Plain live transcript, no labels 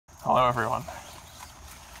Hello everyone.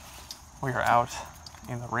 We are out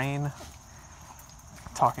in the rain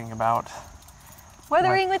talking about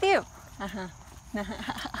Weathering with You.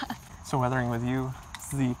 So Weathering with You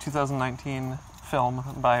is the 2019 film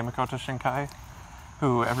by Makoto Shinkai,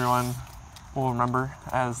 who everyone will remember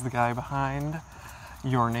as the guy behind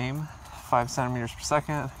Your Name, 5 centimeters per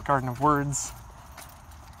second, Garden of Words,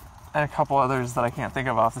 and a couple others that I can't think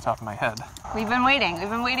of off the top of my head. We've been waiting.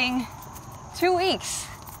 We've been waiting 2 weeks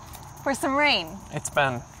for some rain. It's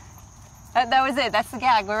been. That was it. That's the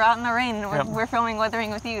gag. We're out in the rain and we're filming Weathering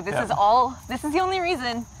with You. This is the only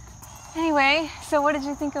reason. Anyway, so what did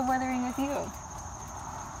you think of Weathering with You?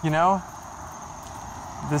 You know,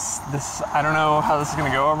 this I don't know how this is going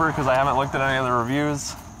to go over because I haven't looked at any of the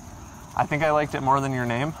reviews. I think I liked it more than Your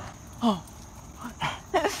Name. Oh.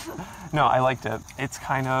 No, I liked it. It's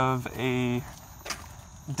kind of a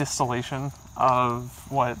distillation of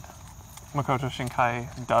what Makoto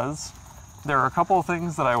Shinkai does. There are a couple of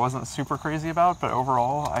things that I wasn't super crazy about, but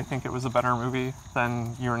overall, I think it was a better movie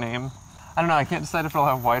than Your Name. I don't know, I can't decide if it'll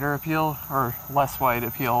have wider appeal or less wide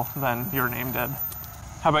appeal than Your Name did.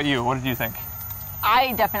 How about you? What did you think?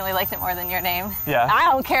 I definitely liked it more than Your Name. Yeah? I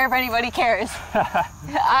don't care if anybody cares.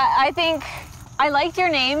 I think I liked Your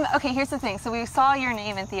Name. Okay, here's the thing. So we saw Your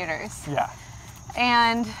Name in theaters. Yeah.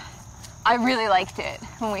 And I really liked it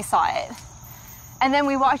when we saw it. And then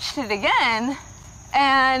we watched it again,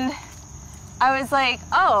 and I was like,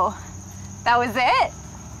 oh, that was it?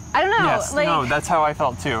 I don't know. Yes, like, no, that's how I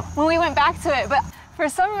felt too. When we went back to it, but for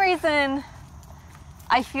some reason,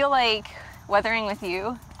 I feel like Weathering with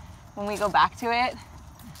You, when we go back to it,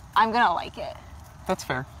 I'm gonna like it. That's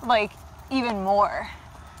fair. Like, even more.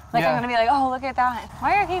 Like, Yeah. I'm gonna be like, oh, look at that.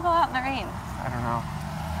 Why are people out in the rain? I don't know.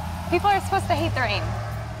 People are supposed to hate the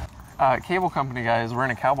rain. Cable company guy is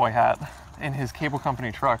wearing a cowboy hat in his cable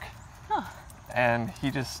company truck. Huh. And he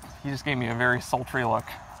just gave me a very sultry look.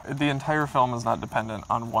 The entire film is not dependent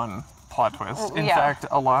on one plot twist. In fact,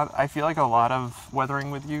 I feel like a lot of Weathering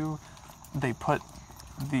with You, they put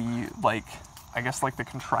the, I guess the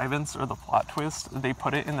contrivance or the plot twist, they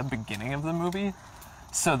put it in the beginning of the movie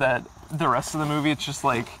so that the rest of the movie, it's just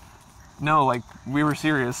no, we were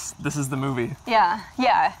serious. This is the movie. Yeah,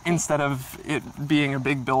 yeah. Instead of it being a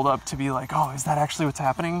big build-up to be like, oh, is that actually what's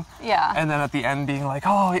happening? Yeah. And then at the end being like,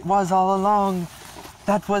 oh, it was all along.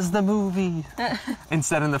 That was the movie.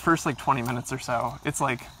 Instead, in the first 20 minutes or so, it's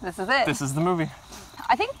like, this is it. This is the movie.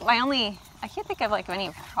 I think I can't think of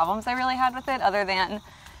any problems I really had with it other than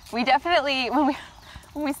we definitely, when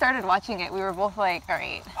we started watching it, we were both like, all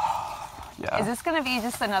right, Yeah. is this going to be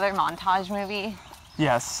just another montage movie?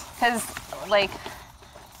 Yes. Because,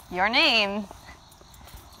 Your Name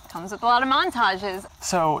comes with a lot of montages.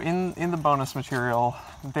 So in the bonus material,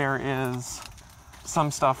 there is some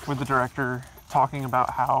stuff with the director talking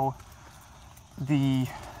about how the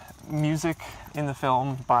music in the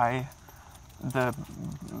film by the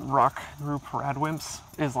rock group Radwimps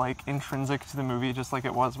is intrinsic to the movie, just like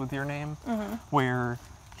it was with Your Name, where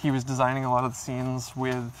he was designing a lot of the scenes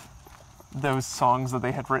with those songs that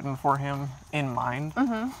they had written for him in mind.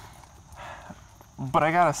 But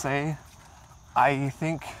I gotta say, I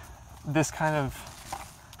think this kind of,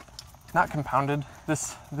 not compounded,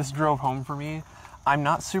 this drove home for me. I'm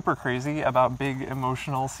not super crazy about big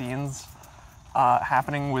emotional scenes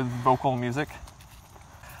happening with vocal music.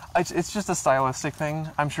 It's just a stylistic thing.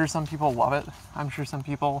 I'm sure some people love it. I'm sure some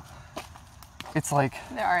people, it's they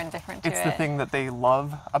are indifferent to it. It's the thing that they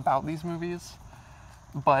love about these movies.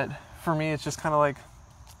 But for me, it's just kind of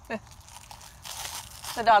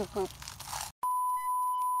the dog poop.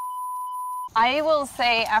 I will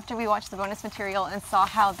say, after we watched the bonus material and saw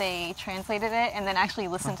how they translated it and then actually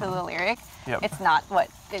listened to the lyric, it's not what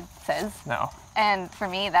it says. No. And for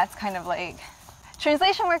me, that's kind of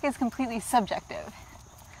translation work is completely subjective.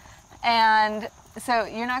 And so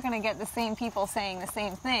you're not going to get the same people saying the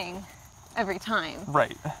same thing every time.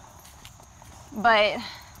 Right. But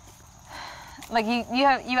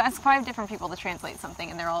you ask 5 different people to translate something,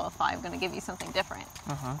 and they're all 5 going to give you something different.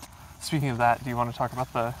 Speaking of that, do you want to talk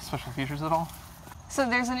about the special features at all? So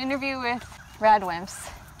there's an interview with Radwimps,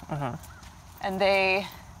 and they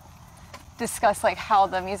discuss how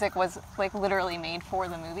the music was literally made for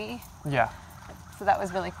the movie. Yeah. So that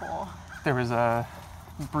was really cool. There was a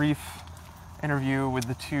brief interview with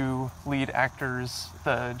the 2 lead actors,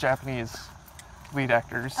 the Japanese lead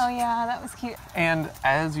actors. Oh yeah, that was cute. And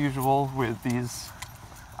as usual with these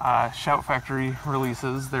Shout Factory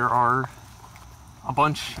releases, there are a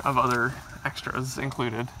bunch of other extras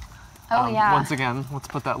included. Oh, yeah. Once again, let's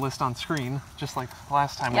put that list on screen, just like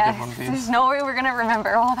last time we did one of these. There's no way we're going to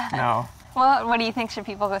remember all that. No. Well, what do you think? Should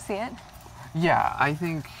people go see it? Yeah, I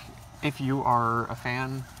think if you are a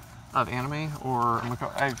fan of anime, or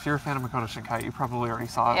if you're a fan of Makoto Shinkai, you probably already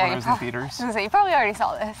saw it when it was in theaters. I was gonna say, you probably already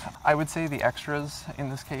saw this. I would say the extras in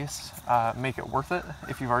this case make it worth it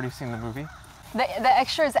if you've already seen the movie. The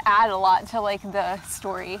extras add a lot to like the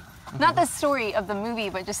story. Not the story of the movie,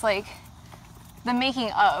 but just like the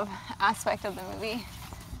making of aspect of the movie.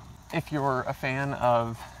 If you're a fan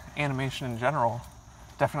of animation in general,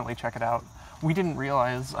 definitely check it out. We didn't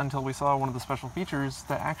realize until we saw one of the special features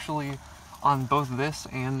that actually on both this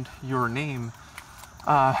and Your Name,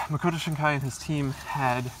 Makoto Shinkai and his team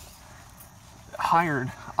had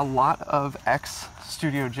hired a lot of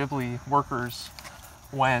ex-Studio Ghibli workers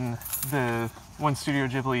when Studio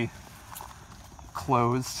Ghibli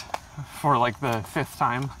closed for like the 5th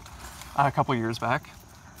time a couple years back.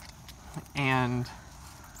 And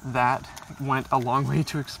that went a long way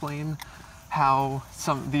to explain how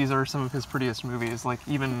these are some of his prettiest movies, like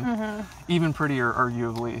even prettier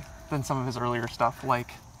arguably than some of his earlier stuff,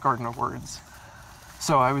 like Garden of Words.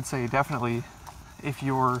 So I would say definitely, if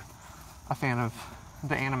you're a fan of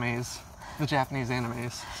the animes, the Japanese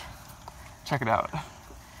animes, check it out.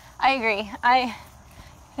 I agree. I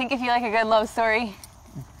think if you like a good love story,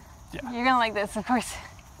 Yeah. you're gonna like this. Of course,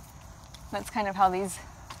 that's kind of how these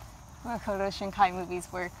Makoto Shinkai movies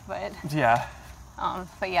work, but Yeah.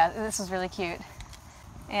 yeah, this was really cute.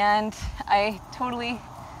 And I totally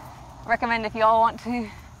recommend, if you all want to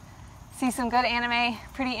see some good anime,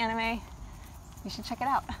 pretty anime, you should check it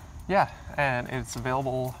out. Yeah, and it's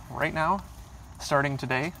available right now, starting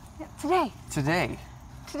today. Yeah, today. Today.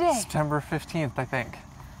 Today. September 15th, I think.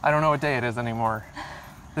 I don't know what day it is anymore.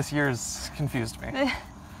 This year's confused me.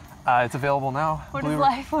 It's available now. What is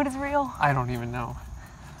life? What is real? I don't even know.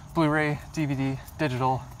 Blu-ray, DVD,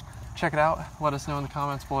 digital. Check it out. Let us know in the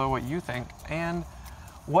comments below what you think. And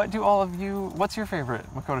what's your favorite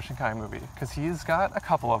Makoto Shinkai movie? Because he's got a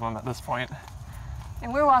couple of them at this point.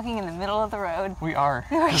 And we're walking in the middle of the road. We are.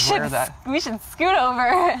 We should scoot over.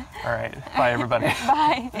 All right. Bye, everybody.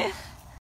 Bye.